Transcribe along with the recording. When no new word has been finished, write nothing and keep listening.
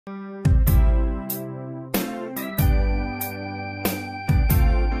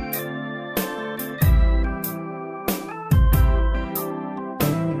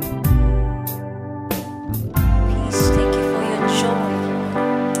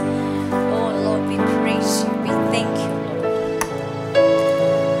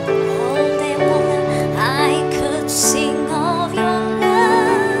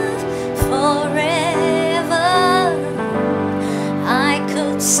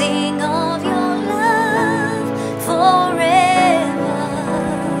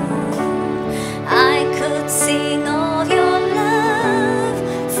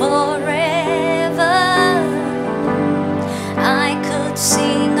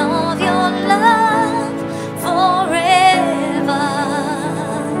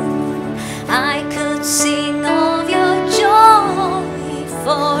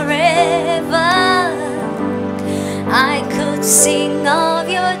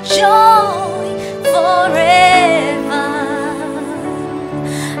joy forever.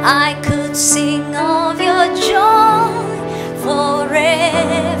 I could sing of your joy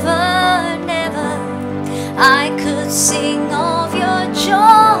forever and ever. I could sing of your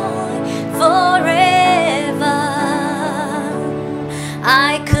joy forever.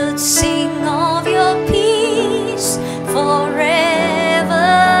 I could sing of your peace forever.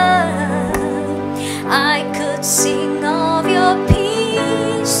 I could sing of your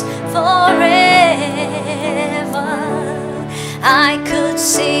peace forever. I could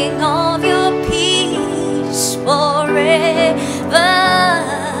sing of your peace forever.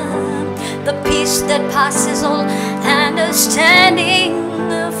 The peace that passes all understanding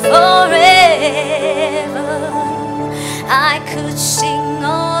forever. I could sing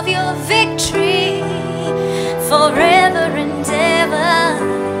of your victory forever and ever.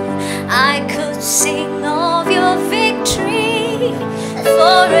 I could sing of your victory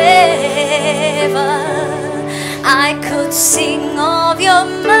forever. I could sing of your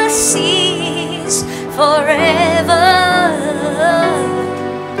mercies forever.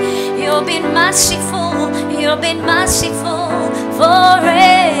 You've been merciful, you've been merciful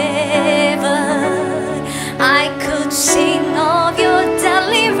forever. I could sing of your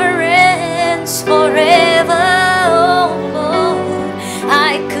deliverance forever, oh Lord.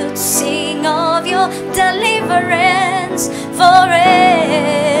 I could sing of your deliverance forever.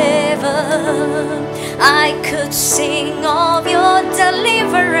 I could sing of your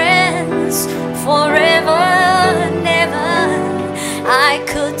deliverance forever and ever. I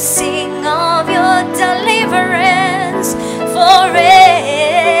could sing of your deliverance forever.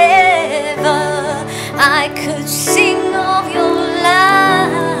 I could sing of your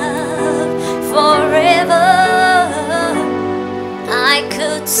love forever. I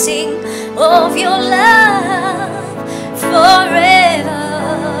could sing of your love forever,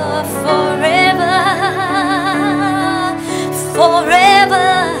 forever, forever.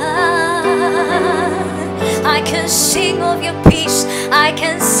 I can sing of your peace, I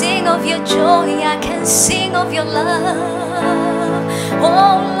can sing of your joy, I can sing of your love,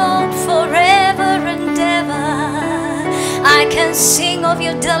 oh Lord, forever and ever. I can sing of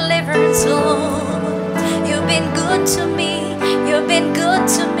your deliverance, Lord. You've been good to me, you've been good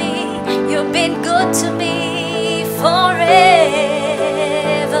to me, you've been good to me forever.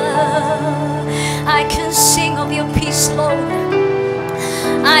 I can sing of your peace, Lord.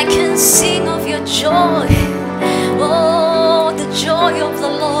 I can sing of your joy. Oh, the joy of the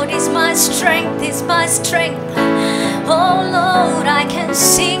Lord is my strength, is my strength. Oh Lord, I can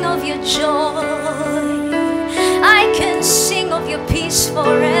sing of your joy. I can sing of your peace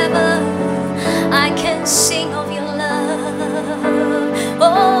forever. I can sing of your love.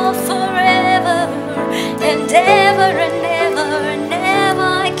 Oh, forever and ever and ever and ever.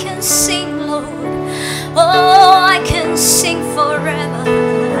 I can sing, Lord. Oh, I can sing forever.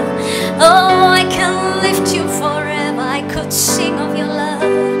 Oh, I can lift you forever. I could sing of your love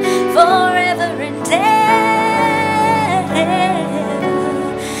forever and ever.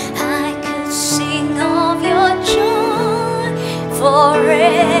 I could sing of your joy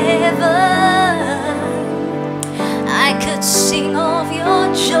forever. I could sing of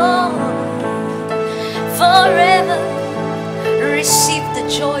your joy forever. Receive the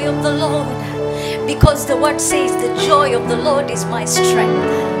joy of the Lord, because the word says the joy of the Lord is my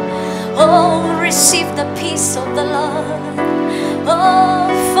strength. Oh, receive the peace of the Lord. Oh,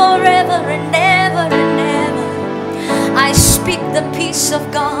 forever and ever and ever. I speak the peace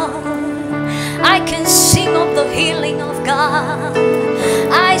of God. I can sing of the healing of God.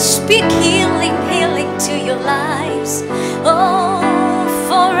 I speak healing, healing to your lives. Oh,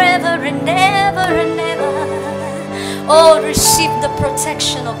 forever and ever and ever. Oh, receive the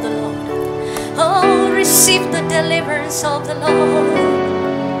protection of the Lord. Oh, receive the deliverance of the Lord.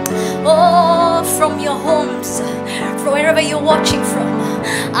 Oh, from your homes, from wherever you're watching from,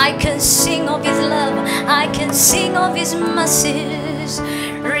 I can sing of His love. I can sing of His mercies.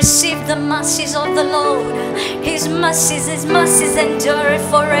 Receive the mercies of the Lord. His mercies endure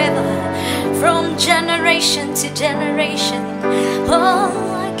forever, from generation to generation. Oh,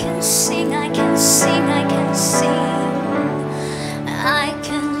 I can sing, I can sing, I can sing. I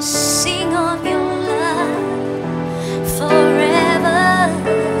can sing of your love forever.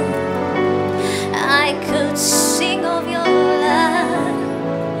 I could sing of your love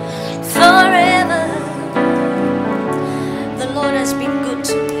forever. The Lord has been good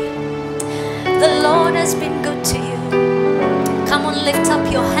to me. The Lord has been good to you. Come on, lift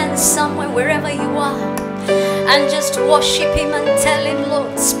up your hands somewhere, wherever you are, and just worship Him and tell Him,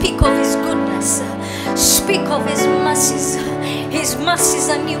 Lord, speak of His goodness, speak of His mercies. His mercies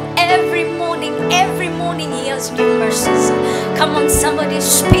are new every morning. Every morning He has new mercies. Come on, somebody,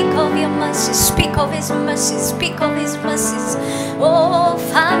 speak of your mercies. Speak of His mercies. Speak of His mercies. Oh,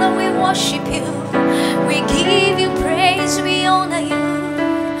 Father, we worship You. We give You praise. We honor You.